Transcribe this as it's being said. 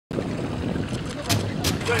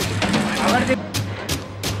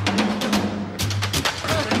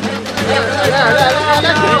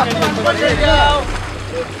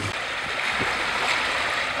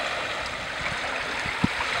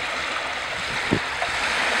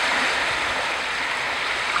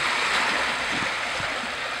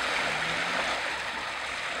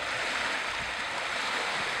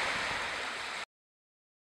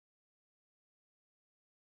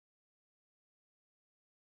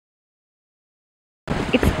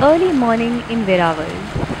It's early morning in Veraval.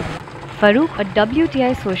 Farooq, a WTI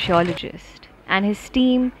sociologist, and his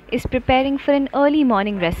team is preparing for an early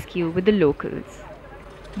morning rescue with the locals.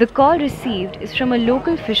 The call received is from a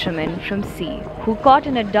local fisherman from sea who caught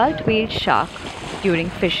an adult whale shark during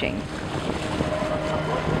fishing.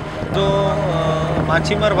 जो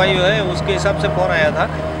माछीमार भाई है उसके हिसाब से phone आया था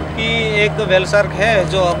कि एक व्हेल शार्क है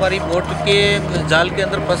जो हमारी बोट के जाल के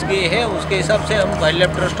अंदर फंस गई है। उसके हिसाब से हम wild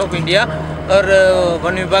life trust of India और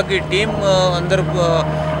वन विभाग की टीम अंदर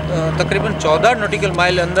तकरीबन 14 नॉटिकल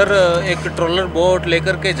माइल अंदर एक ट्रोलर बोट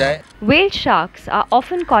लेकर के जाए। Whale sharks are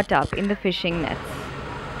often caught up in the fishing nets.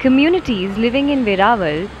 Communities living in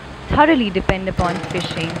Veraval thoroughly depend upon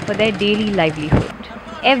fishing for their daily livelihood.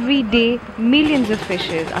 Every day, millions of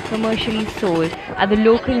fishes are commercially sold at the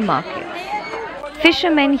local markets.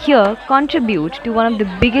 Fishermen here contribute to one of the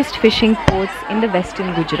biggest fishing ports in the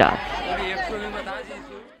western Gujarat.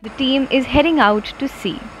 The team is heading out to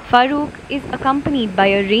sea. Farooq is accompanied by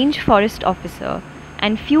a range forest officer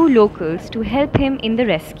and few locals to help him in the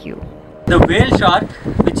rescue. The whale shark,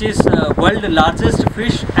 which is world's largest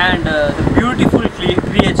fish and the beautiful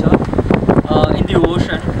creature in the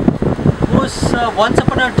ocean, was once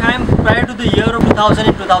upon a time prior to the year of 2000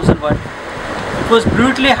 and 2001. It was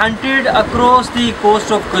brutally hunted across the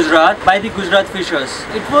coast of Gujarat by the Gujarat fishers.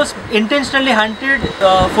 It was intentionally hunted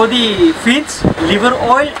for the fins, liver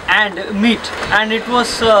oil and meat, and it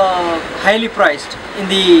was highly priced in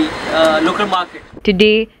the local market.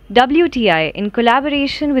 Today, WTI, in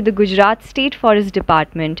collaboration with the Gujarat State Forest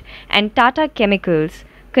Department and Tata Chemicals,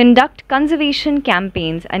 conduct conservation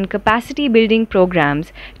campaigns and capacity building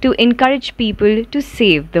programs to encourage people to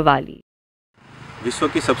save the Vhali. विश्व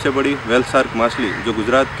की सबसे बड़ी whale shark मछली जो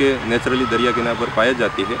गुजरात के naturally दरिया किनारे पर पाई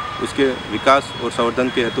जाती है, उसके विकास और संवर्धन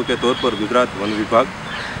के हेतु के तौर पर गुजरात वन विभाग,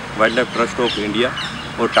 wild life trust of India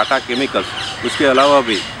और टाटा केमिकल्स, उसके अलावा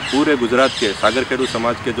भी पूरे गुजरात के सागरखेड़ू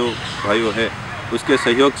समाज के जो भाइयों हैं उसके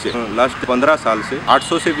सहयोग से लास्ट 15 साल से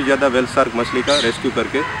 800 से भी ज़्यादा व्हेल शार्क मछली का रेस्क्यू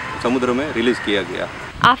करके समुद्र में रिलीज़ किया गया।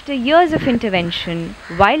 After years of intervention,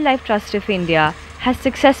 Wildlife Trust of India has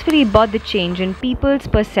successfully brought the change in people's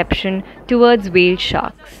perception towards whale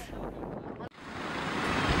sharks.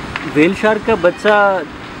 Whale shark का बच्चा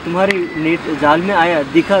तुम्हारी नेट जाल में आया,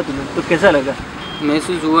 दिखा तुम्हें, तो कैसा लगा?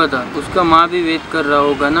 महसूस हुआ था। उसका माँ भी वेट कर रहा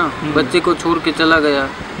होगा ना, बच्चे को छोड़ के चला गया।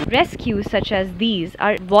 Rescues such as these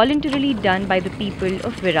are voluntarily done by the people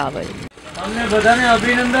of Veraval. हमने बधाने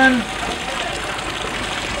अभिनंदन,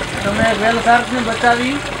 तुम्हें व्हेल शार्क ने बचा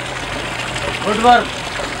दी। गुड वर्क,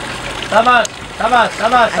 शाबाश, शाबाश,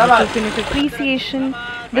 शाबाश, शाबाश। As a token of appreciation,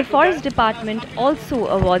 the Forest Department also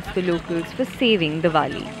awards the locals for saving the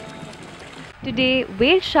Vhali. Today,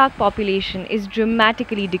 whale shark population is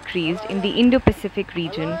dramatically decreased in the Indo-Pacific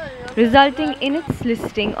region, resulting in its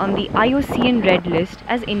listing on the IUCN Red List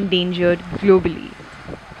as endangered globally.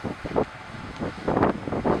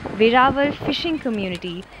 Veraval fishing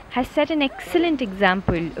community has set an excellent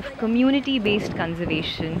example of community-based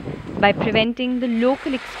conservation by preventing the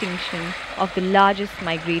local extinction of the largest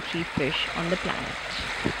migratory fish on the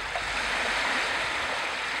planet.